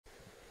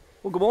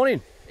Well, good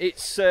morning.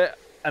 It's an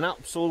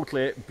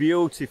absolutely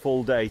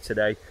beautiful day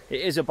today. It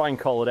is a bank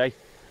holiday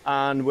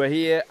and we're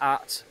here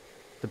at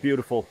the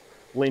beautiful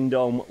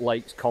Lindholme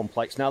Lakes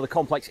complex. Now the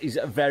complex is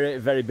very,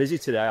 very busy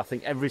today. I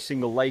think every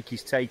single lake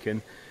is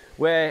taken.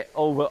 We're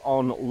over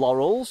on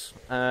Laurels.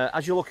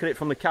 As you look at it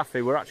from the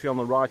cafe, we're actually on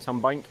the right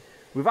hand bank.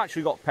 We've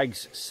actually got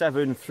pegs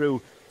 7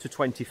 through to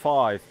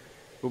 25,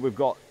 but we've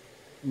got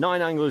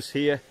 9 anglers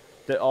here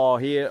that are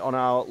here on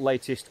our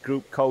latest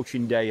group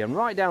coaching day, and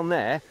right down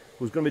there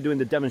we're going to be doing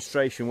the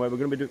demonstration where we're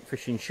going to be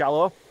fishing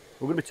shallow.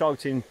 We're going to be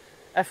targeting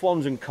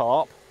F1s and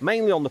carp,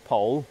 mainly on the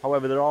pole.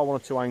 However, there are 1 or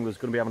 2 anglers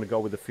going to be having a go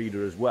with the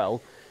feeder as well.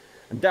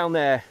 And down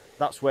there,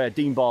 that's where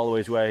Dean Barlow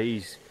is, where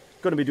he's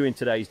going to be doing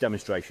today's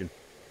demonstration.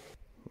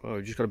 Well,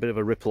 we've just got a bit of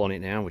a ripple on it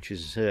now, which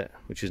is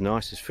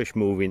nice. There's fish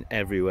moving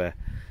everywhere.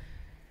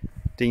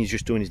 Dean's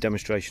just doing his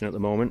demonstration at the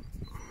moment.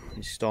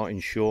 He's starting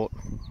short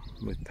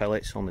with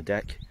pellets on the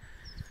deck.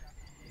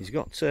 He's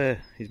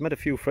made a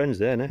few friends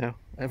there now.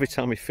 Every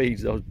time he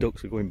feeds, those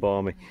ducks are going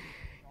balmy.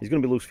 He's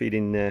going to be loose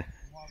feeding.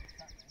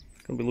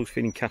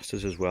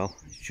 Casters as well.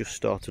 He's just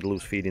started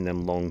loose feeding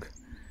them long,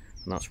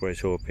 and that's where he's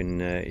hoping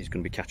he's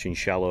going to be catching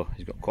shallow.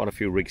 He's got quite a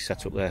few rigs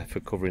set up there for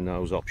covering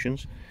those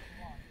options.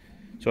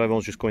 So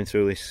everyone's just going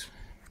through this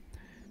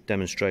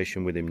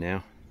demonstration with him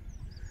now.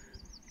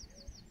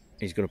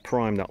 He's going to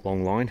prime that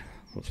long line.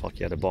 Looks like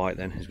he had a bite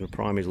then. He's going to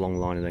prime his long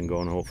line and then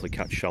go and hopefully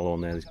catch shallow on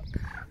there. There's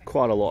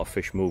quite a lot of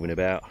fish moving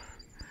about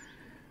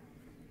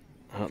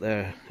out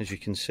there, as you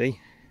can see.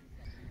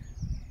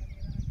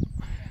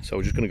 So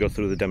we're just going to go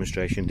through the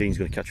demonstration. Dean's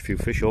going to catch a few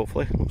fish,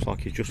 hopefully. Looks like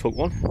he's just hooked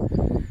one.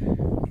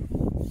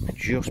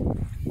 Just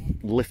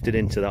lifted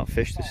into that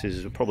fish. This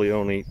is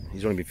probably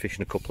he's only been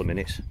fishing a couple of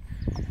minutes.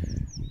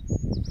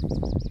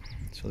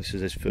 So this is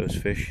his first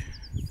fish.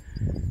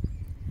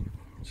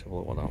 Let's have a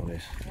look what that one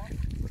is.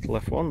 Little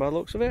F1 by the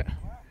looks of it.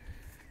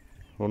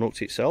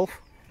 Unhooked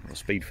itself.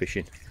 Speed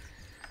fishing.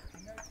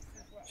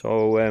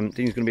 So Dean's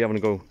going to be having a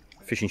go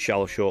fishing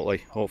shallow shortly.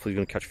 Hopefully he's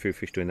going to catch a few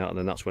fish doing that, and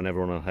then that's when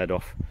everyone will head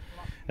off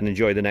and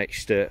enjoy the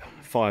next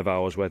 5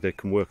 hours where they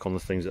can work on the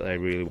things that they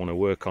really want to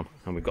work on.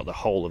 And we've got the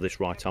whole of this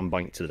right hand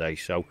bank today,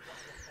 so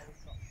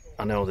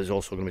I know there's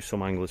also going to be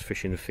some anglers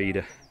fishing the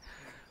feeder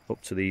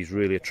up to these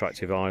really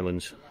attractive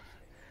islands.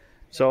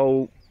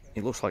 So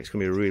it looks like it's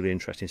going to be a really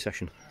interesting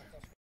session.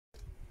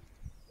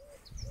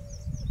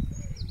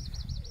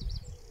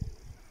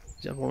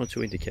 He's had 1 or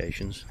 2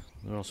 indications.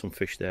 There are some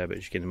fish there, but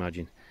as you can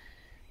imagine,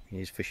 he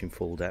is fishing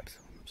full depth,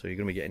 so you're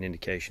going to be getting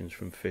indications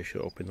from fish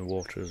up in the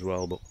water as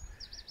well. But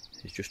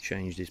he's just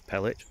changed his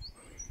pellet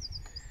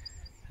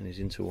and he's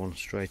into one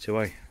straight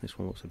away. This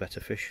one looks a better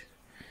fish.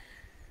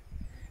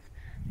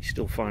 He's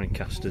still finding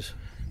casters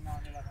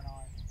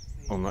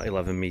on that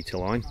 11 metre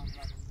line.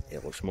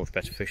 It looks a much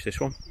better fish, this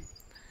one.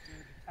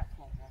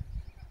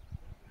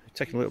 It's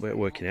taking a little bit of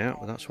working out,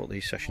 but that's what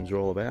these sessions are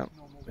all about.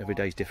 Every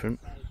day's different.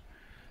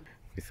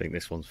 We think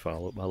this one's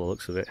foul up by the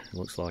looks of it. It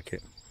looks like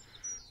it.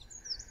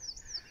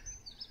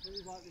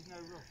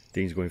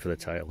 Dean's going for the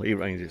tail. He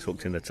reckons it's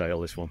hooked in the tail,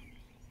 this one.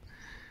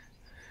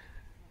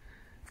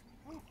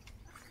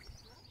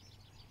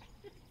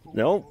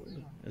 No?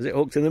 Is it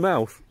hooked in the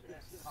mouth?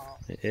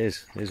 It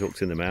is. It is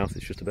hooked in the mouth.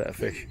 It's just a better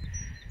fish.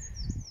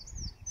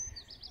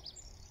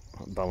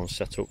 Balanced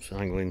setups,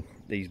 angling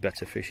these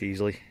better fish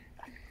easily.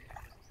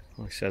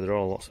 Like I said, there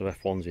are lots of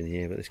F1s in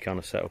here, but this kind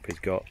of setup he's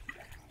got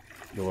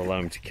will allow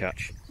him to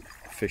catch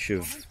fish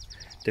of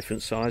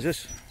different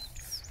sizes.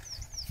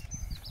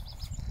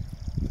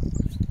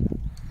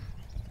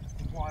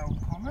 Wild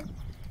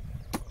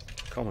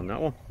common,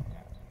 that one.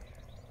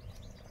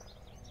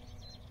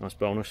 Nice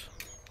bonus.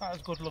 Not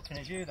as good looking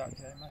as you, that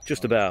Jamie.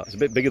 Just about. It's a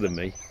bit bigger than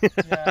me.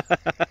 Yeah.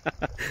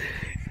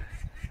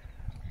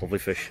 Lovely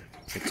fish.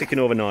 He's ticking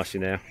over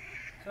nicely now.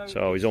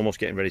 So he's almost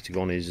getting ready to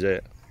go on his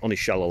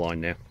shallow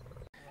line now.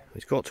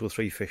 He's caught 2 or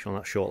 3 fish on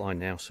that short line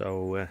now,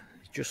 so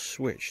he's just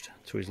switched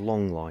to his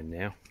long line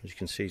now. As you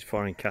can see, he's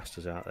firing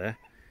casters out there.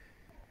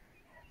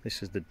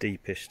 This is the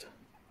deepest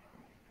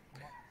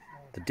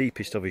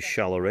of his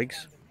shallow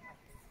rigs.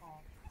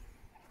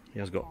 He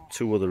has got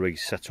 2 other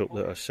rigs set up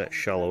that are set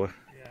shallower.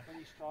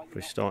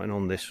 But he's starting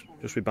on this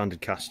just with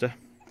banded caster.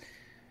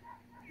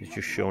 He's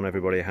just shown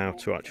everybody how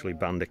to actually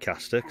band a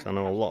caster, because I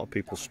know a lot of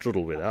people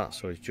struggle with that,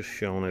 so he's just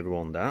shown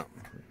everyone that,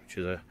 which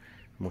is a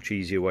much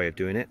easier way of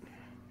doing it.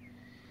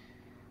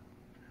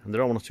 And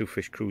there are 1 or 2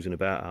 fish cruising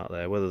about out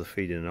there. Whether they're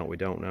feeding or not, we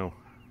don't know.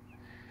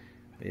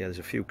 But yeah, there's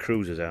a few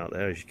cruisers out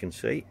there, as you can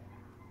see.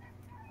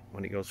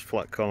 When it goes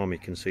flat calm, you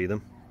can see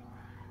them.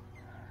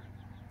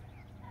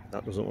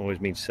 That doesn't always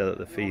mean to say that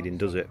they're feeding,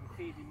 does it?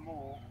 Feeding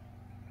more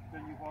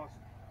than you was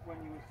when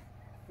you were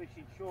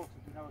fishing shorter,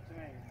 do you know what I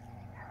mean?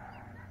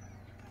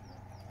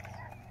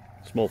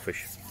 Small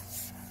fish.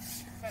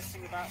 Best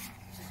thing about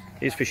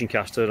He's fishing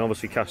caster, and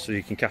obviously caster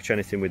you can catch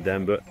anything with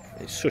them, but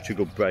it's such a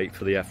good bait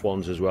for the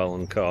F1s as well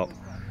and carp.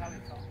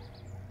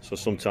 So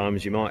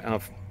sometimes you might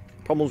have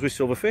problems with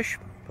silverfish.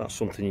 That's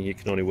something you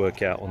can only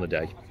work out on the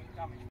day.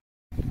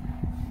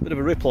 Bit of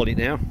a ripple on it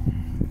now,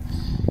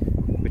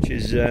 which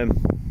is you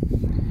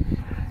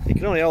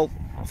can only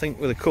I think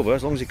with a cover,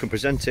 as long as you can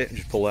present it,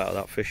 just pull out of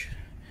that fish.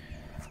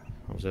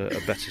 That was a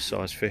better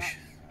sized fish.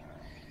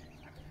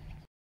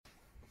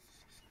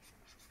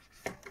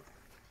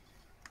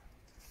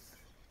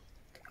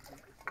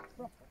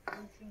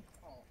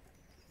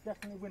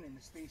 Definitely winning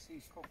the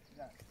species cup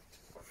today.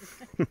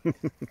 Don't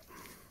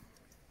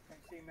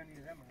see many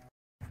of them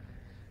around.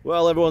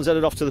 Well, everyone's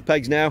headed off to the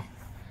pegs now,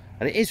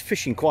 and it is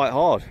fishing quite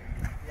hard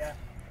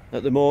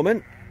at the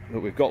moment.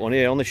 But we've got one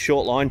here on this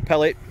short line,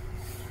 pellet.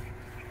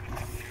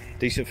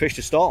 Decent fish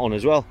to start on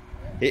as well.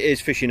 It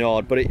is fishing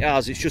hard, but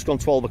it's just gone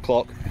 12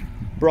 o'clock.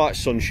 Bright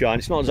sunshine.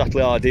 It's not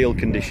exactly ideal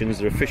conditions.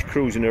 There are fish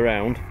cruising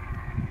around.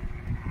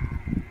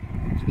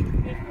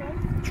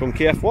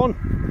 Chunky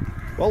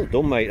F1. Well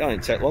done, mate. That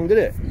didn't take long, did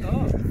it?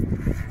 Oh.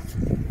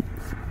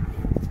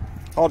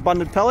 Hard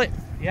banded pellet.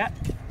 Yeah.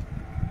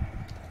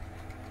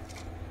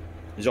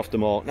 He's off the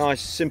mark.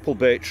 Nice, simple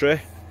bait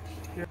tray.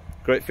 Yeah.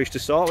 Great fish to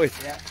start with.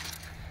 Yeah.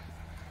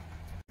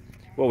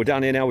 Well, we're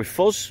down here now with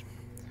Fuzz.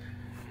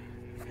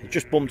 He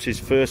just bumped his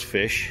first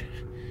fish.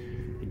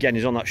 Again,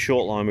 he's on that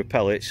short line with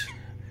pellets.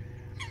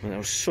 And there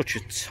was such a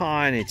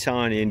tiny,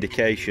 tiny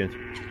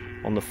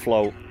indication on the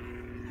float.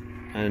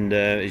 And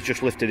he's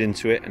just lifted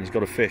into it and he's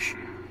got a fish.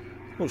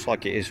 Looks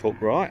like it is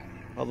hooked right,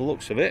 by the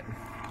looks of it.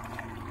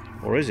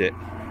 Or is it?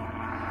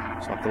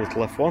 It's like a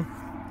little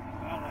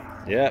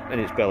F1. Yeah, in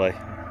its belly.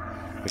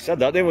 We said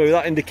that, didn't we?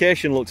 That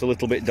indication looked a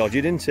little bit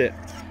dodgy, didn't it?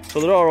 So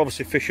there are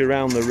obviously fish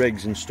around the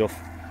rigs and stuff.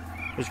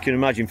 As you can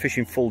imagine,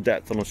 fishing full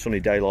depth on a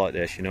sunny day like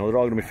this, you know, there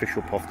are going to be fish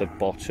up off the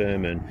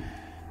bottom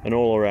and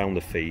all around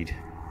the feed.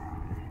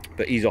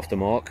 But he's off the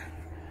mark.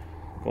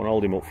 Go and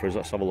hold him up for us,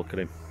 let's have a look at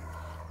him.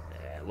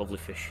 Yeah, lovely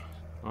fish.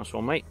 Nice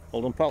one, mate.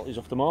 Hold on, pal, he's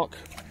off the mark.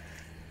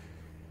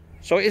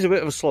 So it is a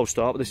bit of a slow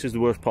start, but this is the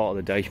worst part of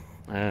the day.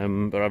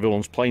 But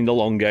everyone's playing the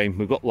long game.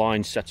 We've got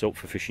lines set up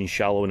for fishing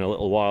shallow in a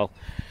little while.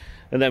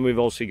 And then we've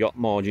also got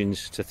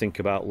margins to think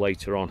about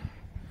later on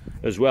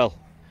as well.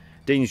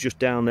 Dean's just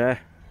down there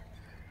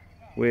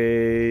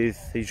he's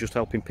just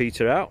helping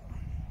Peter out.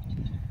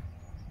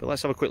 But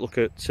let's have a quick look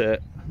at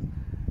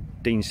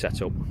Dean's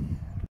setup.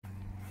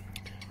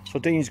 So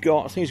Dean's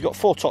got, I think he's got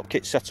 4 top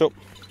kits set up.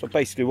 So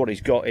basically what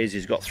he's got is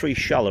he's got 3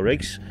 shallow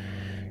rigs.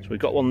 So we've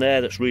got one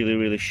there that's really,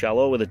 really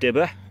shallow with a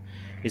dibber.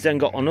 He's then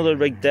got another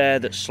rig there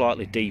that's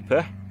slightly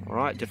deeper.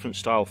 Alright, different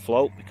style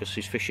float because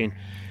he's fishing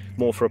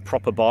more for a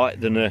proper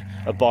bite than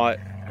a bite,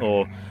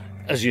 or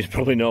as you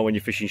probably know when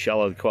you're fishing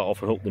shallow, they quite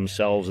often hook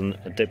themselves, and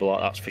a dibber like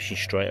that's fishing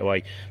straight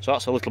away. So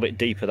that's a little bit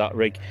deeper, that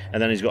rig.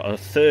 And then he's got a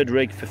 3rd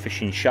rig for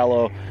fishing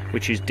shallow,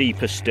 which is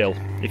deeper still.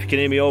 If you can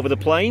hear me over the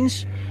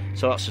planes,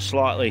 so that's a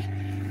slightly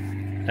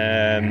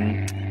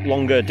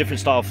longer, different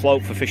style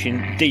float for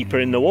fishing deeper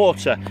in the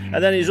water.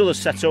 And then his other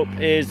setup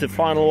is the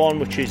final one,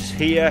 which is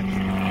here,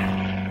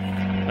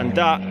 and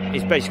that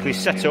is basically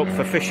set up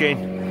for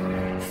fishing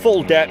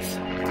full depth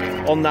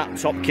on that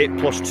top kit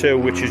plus 2,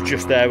 which is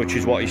just there, which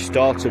is what he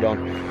started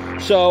on.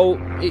 So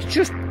it's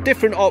just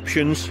different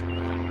options,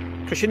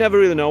 because you never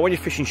really know when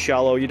you're fishing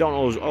shallow. You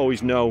don't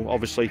always know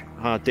obviously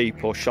how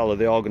deep or shallow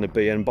they are going to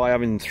be, and by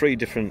having 3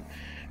 different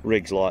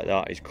rigs like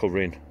that, he's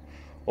covering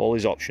all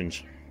his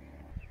options.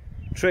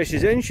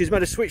 Tracy's in, she's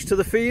made a switch to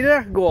the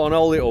feeder. Go on,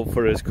 hold it up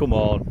for us, come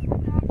on.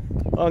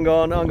 Hang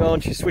on,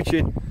 she's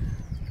switching.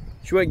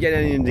 She won't get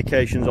any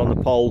indications on the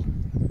pole,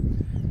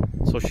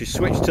 so she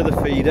switched to the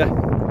feeder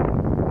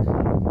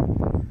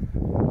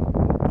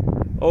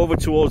over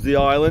towards the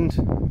island.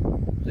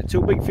 Is it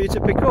too big for you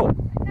to pick up?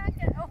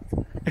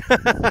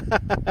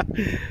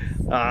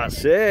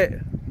 That's it.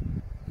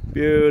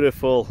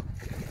 Beautiful.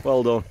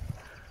 Well done.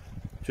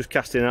 Just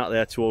casting out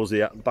there towards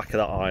the back of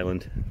that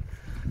island.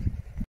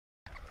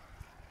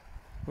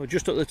 We're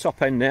just at the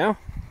top end now.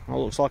 That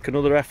looks like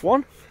another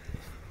F1.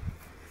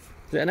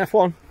 Is it an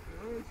F1?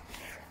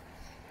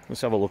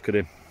 Let's have a look at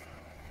him.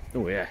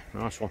 Oh yeah,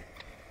 nice one.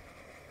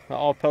 That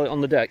hard pellet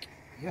on the deck?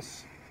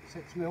 Yes,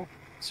 6 mil.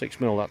 6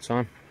 mil that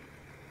time.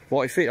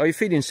 What are you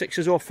feeding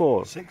 6s or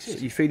 4s?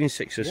 6s. You're feeding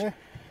 6s? Yeah.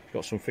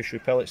 Got some fishery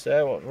pellets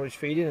there, what he's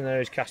feeding, and there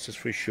he's casters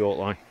for his short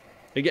line. Are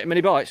you getting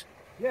many bites?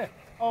 Yeah,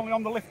 only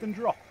on the lift and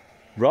drop.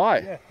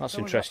 Right, Yeah, that's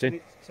interesting.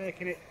 It's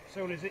taking it as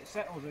soon as it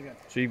settles again.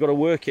 So you've got to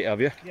work it,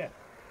 have you? Yeah.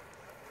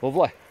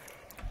 Lovely.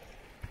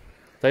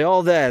 They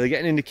are there, they're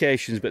getting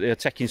indications, but they're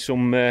taking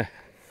some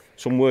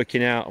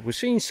working out. We're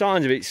seeing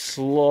signs of it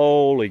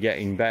slowly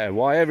getting better.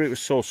 Why ever it was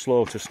so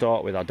slow to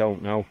start with, I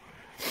don't know.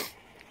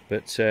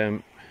 But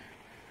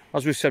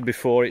as we've said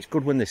before, it's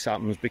good when this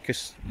happens,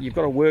 because you've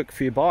got to work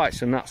for your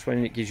bites, and that's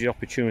when it gives you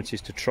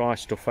opportunities to try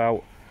stuff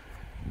out.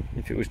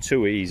 If it was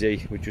too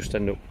easy, we'd just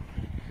end up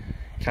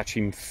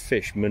catching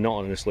fish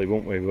monotonously,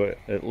 wouldn't we? But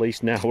at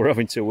least now we're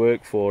having to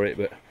work for it.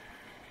 But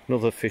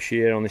another fish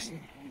here on this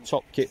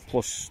top kit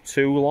plus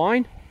 2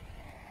 line.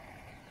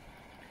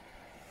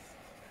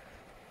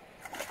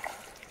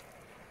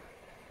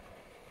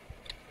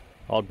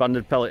 Hard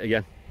banded pellet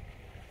again.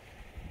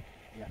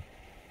 Yeah.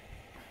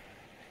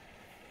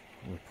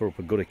 They put up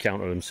a good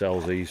account of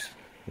themselves,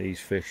 these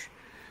fish.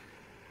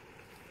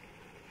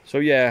 So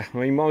yeah, I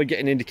mean, while we're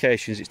getting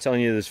indications, it's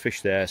telling you there's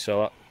fish there,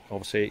 so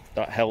obviously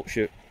that helps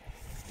you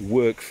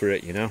work for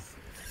it, you know.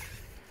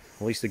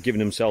 At least they're giving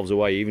themselves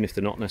away, even if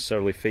they're not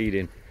necessarily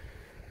feeding.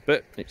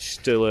 But it's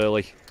still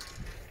early,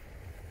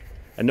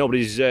 and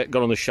nobody's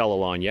gone on the shallow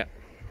line yet.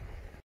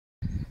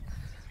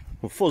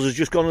 Well, Fuzz has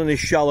just gone on his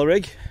shallow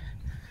rig.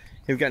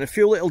 He was getting a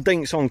few little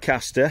dinks on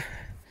caster,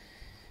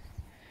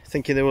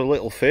 thinking they were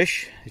little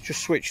fish. He's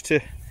just switched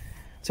to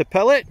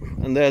pellet,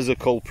 and there's the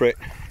culprit.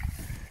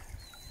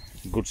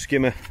 Good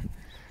skimmer.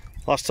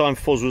 Last time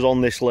Fuzz was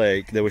on this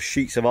lake, there were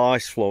sheets of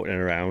ice floating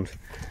around,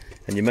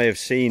 and you may have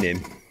seen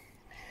him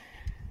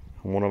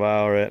on one of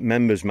our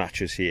members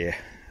matches here,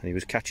 and he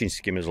was catching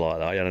skimmers like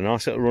that. He had a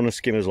nice little run of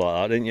skimmers like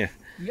that, didn't you?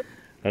 Yep.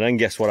 And then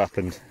guess what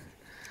happened?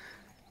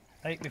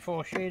 8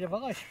 before a sheet of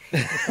ice.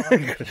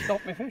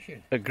 Stop me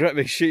fishing. A great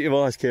big sheet of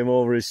ice came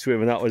over his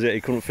swim, and that was it.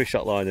 He couldn't fish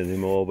that line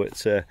anymore.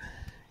 But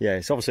yeah,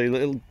 it's obviously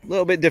a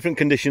little bit different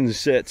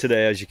conditions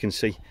today, as you can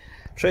see.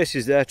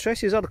 Tracy's there.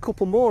 Tracy's had a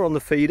couple more on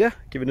the feeder,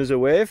 giving us a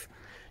wave.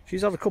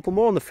 She's had a couple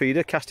more on the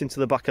feeder, casting to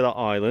the back of that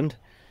island.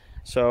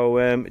 So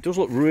it does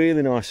look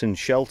really nice and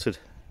sheltered.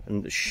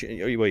 And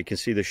well, you can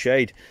see the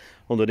shade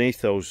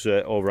underneath those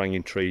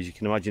overhanging trees. You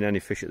can imagine any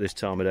fish at this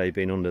time of day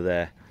being under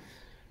there.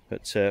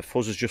 But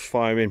Fuzz is just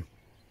firing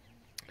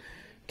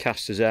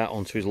casters out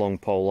onto his long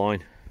pole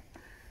line,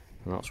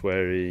 and that's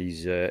where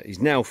he's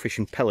now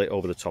fishing pellet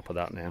over the top of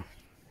that now.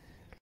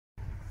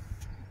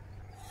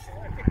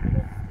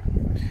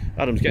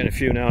 Adam's getting a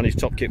few now on his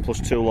top kit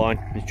 +2 line.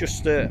 He's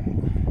just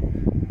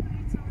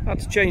had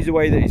to change the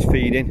way that he's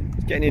feeding.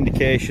 He's getting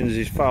indications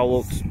he's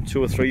foul hooked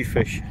 2 or 3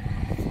 fish,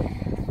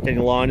 getting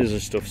liners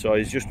and stuff, so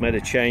he's just made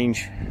a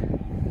change,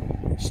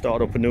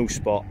 started up a new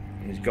spot,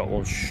 and he's got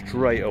one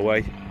straight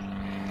away.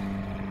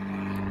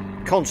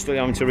 Constantly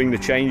having to ring the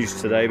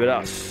changes today, but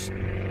that's,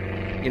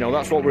 you know,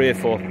 that's what we're here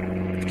for.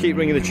 Keep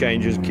ringing the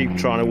changes, keep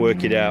trying to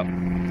work it out.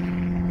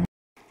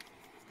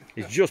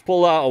 He's just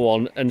pulled out of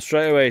one, and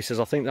straight away he says,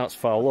 I think that's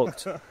foul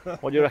hooked.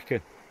 What do you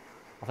reckon?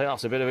 I think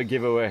that's a bit of a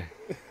giveaway.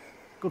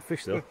 Good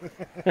fish though.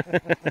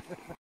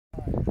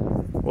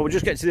 Well, we'll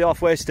just get to the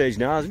halfway stage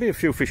now. There's been a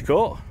few fish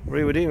caught.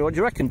 What do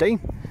you reckon, Dean?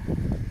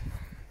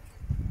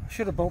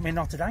 Should have bought me a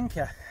knotted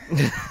anchor.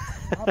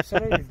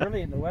 Absolutely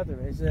brilliant the weather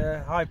is.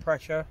 High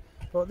pressure,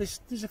 but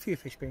there's a few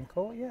fish being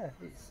caught. Yeah,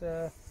 it's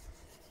the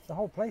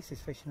whole place is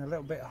fishing a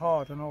little bit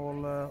hard on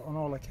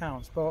all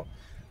accounts, but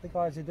the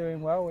guys are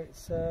doing well.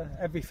 It's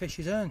every fish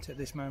is earned at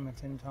this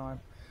moment in time.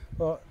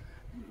 But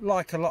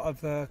like a lot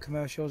of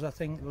commercials, I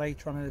think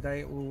later on in the day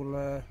it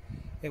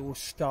will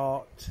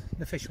start.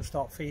 The fish will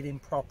start feeding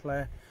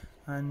properly,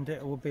 and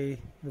it will be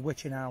the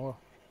witching hour,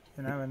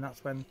 you know, and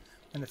that's when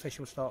the fish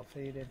will start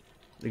feeding.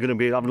 You're going to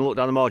be having a look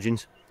down the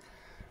margins.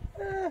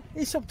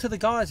 It's up to the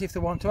guys if they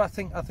want to. I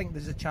think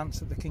there's a chance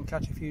that they can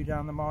catch a few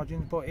down the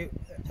margins, but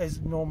as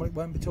normal it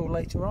won't be till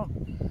later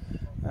on.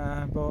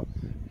 But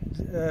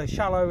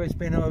shallow has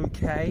been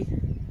okay,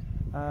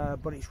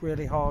 but it's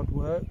really hard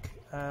work.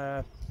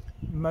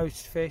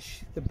 Most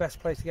fish, the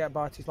best place to get a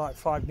bite is like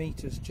 5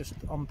 meters just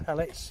on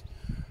pellets,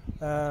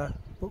 but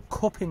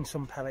cupping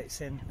some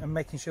pellets in and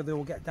making sure they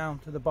all get down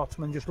to the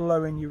bottom and just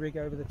lowering your rig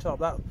over the top.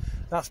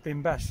 That's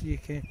been best. You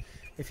can,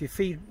 if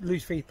you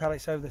loose feed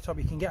pellets over the top,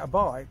 you can get a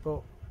bite,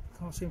 but you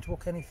can't seem to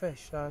hook any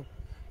fish. So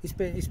it's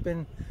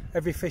been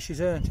every fish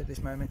is earned at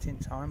this moment in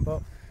time.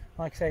 But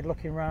like I said,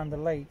 looking around the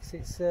lakes,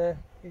 it's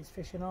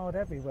fishing hard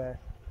everywhere.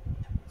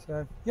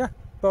 So yeah,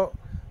 but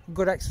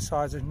good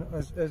exercise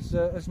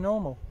as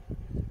normal.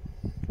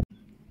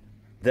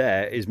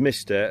 There is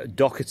Mr.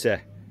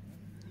 Doherty.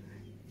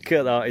 Look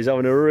at that, he's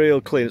having a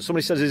real clean.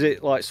 Somebody says, is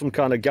it like some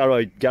kind of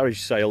garage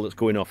sale that's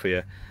going off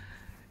here?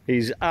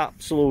 He's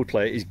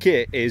absolutely, his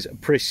kit is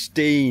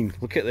pristine.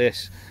 Look at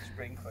this.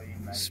 Spring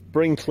cleaning, mate.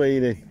 Spring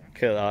cleaning.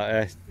 Look at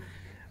that.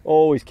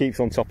 Always keeps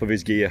on top of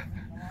his gear.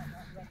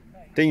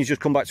 Dean's just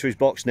come back to his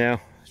box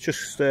now. It's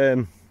just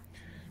about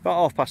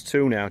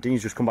 2:30 now.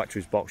 Dean's just come back to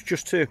his box.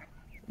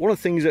 One of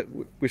the things that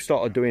we've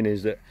started doing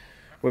is that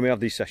when we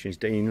have these sessions,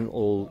 Dean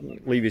will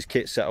leave his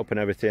kit set up and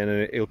everything,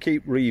 and he'll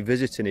keep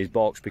revisiting his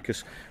box,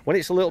 because when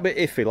it's a little bit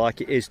iffy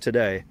like it is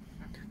today,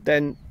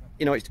 then,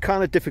 you know, it's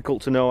kind of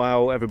difficult to know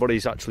how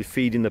everybody's actually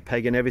feeding the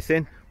peg and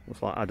everything.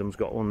 Looks like Adam's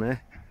got one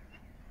there.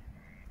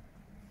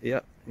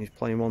 Yeah, he's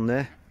playing one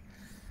there.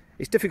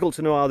 It's difficult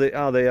to know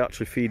how they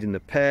actually feeding the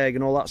peg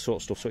and all that sort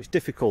of stuff. So it's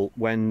difficult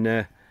when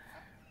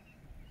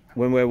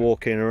we're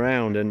walking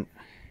around, and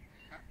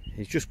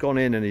he's just gone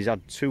in and he's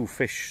had 2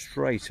 fish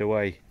straight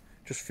away.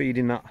 Just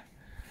feeding that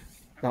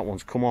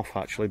one's come off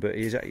actually, but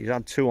he's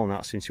had 2 on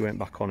that since he went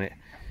back on it.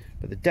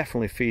 But they're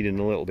definitely feeding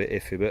a little bit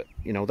iffy, but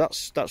you know,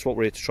 that's what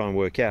we're here to try and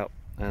work out,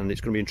 and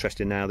it's going to be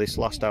interesting now this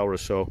last hour or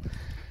so.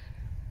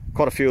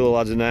 Quite a few of the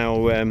lads are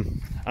now,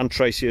 and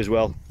Tracy as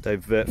well,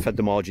 they've fed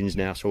the margins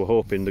now, so we're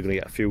hoping they're going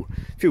to get a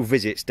few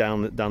visits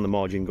down the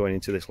margin going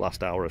into this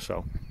last hour or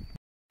so.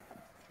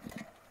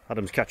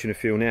 Adam's catching a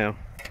few now.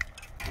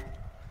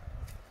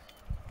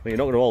 But you're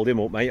not going to hold him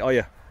up, mate, are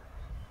you?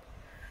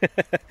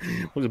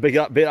 Was a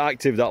bit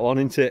active, that one,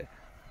 isn't it?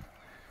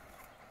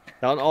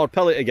 That an hard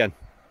pellet again.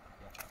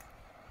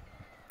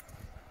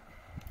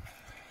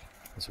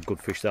 That's a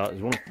good fish. That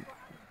there's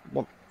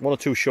one or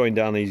two showing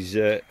down these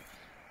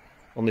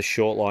on this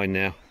short line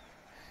now.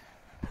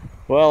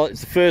 Well, it's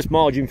the first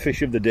margin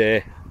fish of the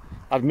day.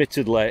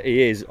 Admittedly,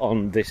 he is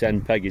on this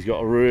end peg. He's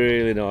got a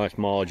really nice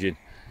margin,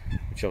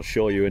 which I'll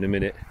show you in a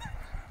minute.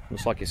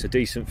 Looks like it's a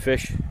decent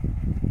fish.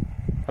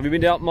 Have you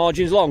been down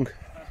margins long?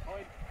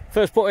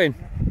 First put in.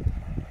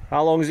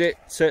 How long is it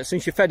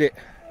since you fed it?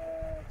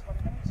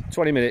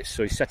 20 minutes.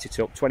 So he set it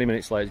up. 20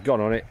 minutes later, it's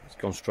gone on it. It's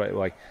gone straight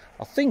away.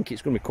 I think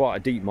it's going to be quite a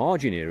deep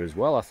margin here as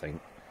well. I think.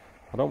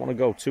 I don't want to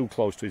go too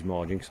close to his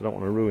margin because I don't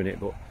want to ruin it.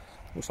 But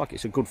looks like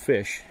it's a good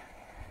fish.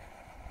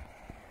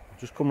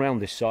 Just come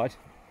round this side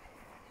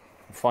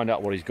and find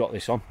out what he's got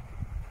this on.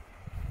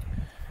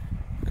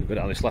 Could go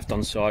down this left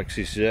hand side because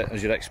he's,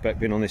 as you'd expect,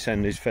 being on this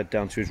end, he's fed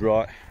down to his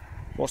right.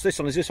 What's this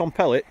on? Is this on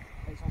pellet?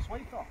 It's on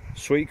sweet corn.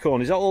 Sweet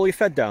corn. Is that all you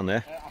fed down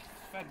there? I've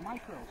fed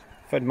micros.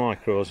 Fed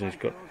micros, and he's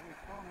got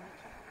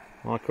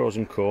micros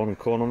and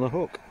corn on the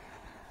hook.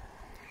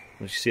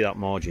 Let's see that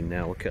margin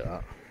now. Look at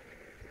that.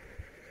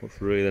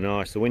 Looks really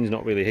nice. The wind's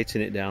not really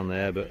hitting it down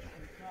there, but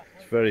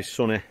it's very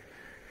sunny.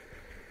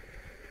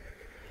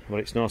 But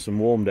it's nice and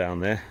warm down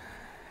there.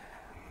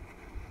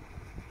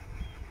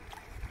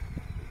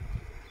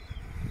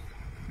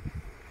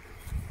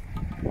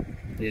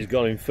 He's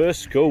got him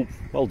first scoop.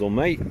 Well done,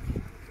 mate.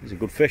 He's a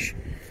good fish.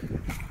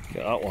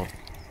 Get that one.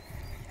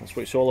 That's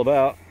what it's all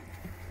about.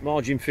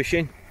 Margin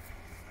fishing.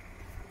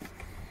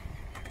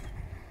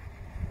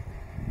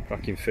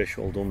 Cracking fish.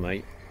 Well done,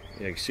 mate.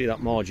 Yeah, you can see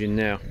that margin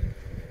now.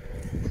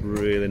 It's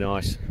really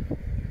nice.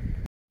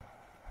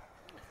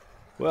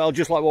 Well,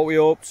 just like what we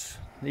hoped.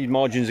 These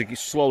margins are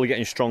slowly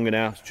getting stronger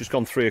now. It's just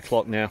gone 3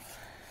 o'clock now.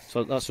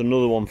 So that's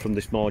another one from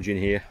this margin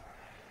here.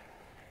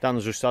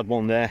 Dan's just had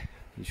one there.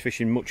 He's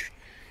fishing much.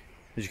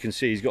 As you can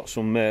see, he's got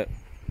some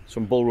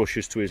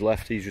bulrushes to his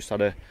left. He's just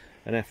had an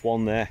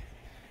F1 there.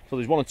 So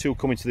there's 1 or 2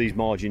 coming to these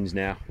margins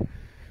now.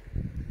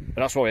 But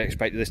that's what we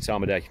expected this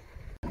time of day.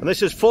 And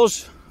this is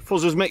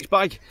Fuzz's mixed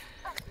bag.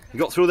 He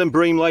got through them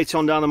bream late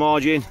on down the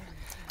margin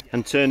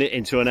and turned it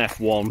into an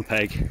F1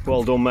 peg.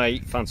 Well done,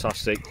 mate.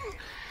 Fantastic.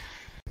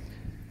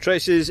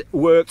 Tracy's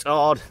worked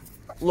hard.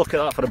 Look at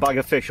that for a bag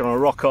of fish on a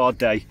rock hard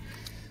day.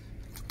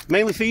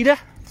 Mainly feeder?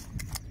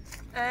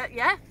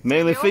 Yeah.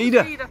 Mainly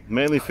feeder.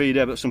 Mainly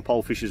feeder, but some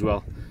pole fish as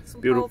well.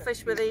 Some beautiful pole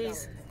fish with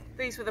these.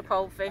 These were the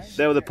pole fish.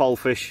 They were the pole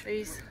fish.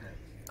 These.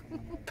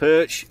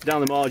 Perch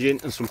down the margin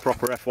and some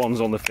proper F1s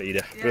on the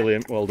feeder. Yeah.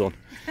 Brilliant, well done.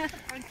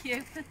 Thank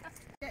you.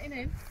 Getting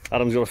in.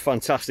 Adam's got a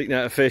fantastic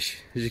net of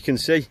fish, as you can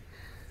see.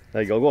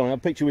 There you go, go on, have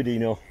a picture with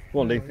Dino. Go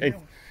on, Dean. In.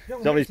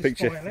 He's having his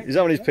picture. He's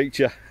having his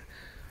picture.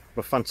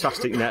 A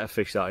fantastic net of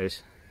fish that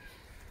is.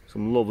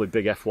 Some lovely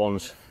big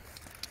F1s.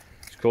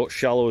 It's caught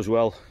shallow as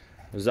well.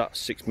 There's that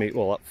 6 metre,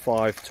 well that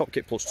 5, top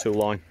kit plus 2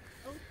 line.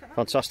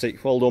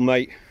 Fantastic, well done,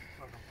 mate.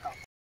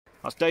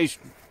 That's Dave's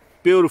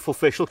beautiful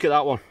fish, look at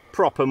that one.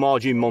 Proper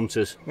margin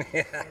munters.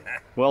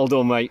 Well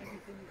done, mate.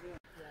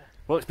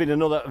 Well, it's been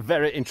another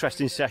very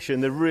interesting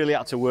session. They really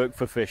had to work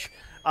for fish.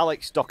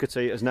 Alex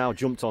Doherty has now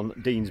jumped on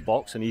Dean's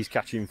box and he's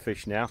catching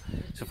fish now.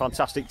 It's a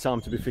fantastic time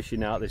to be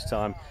fishing now at this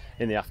time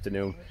in the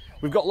afternoon.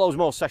 We've got loads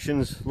more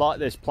sessions like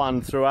this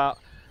planned throughout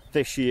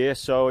this year,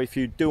 so if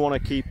you do want to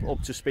keep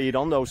up to speed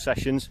on those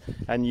sessions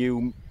and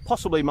you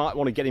possibly might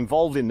want to get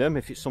involved in them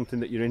if it's something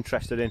that you're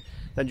interested in,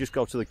 then just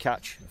go to the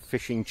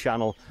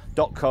catchfishingchannel.co.uk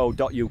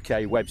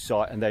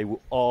website and they are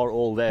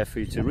all there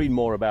for you to read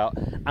more about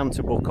and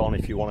to book on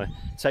if you want to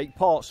take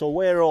part. So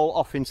we're all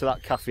off into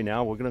that cafe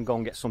now. We're going to go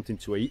and get something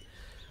to eat.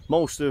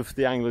 Most of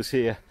the anglers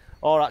here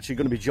are actually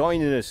going to be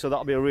joining us, so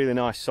that'll be a really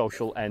nice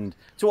social end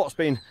to what's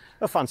been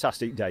a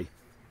fantastic day.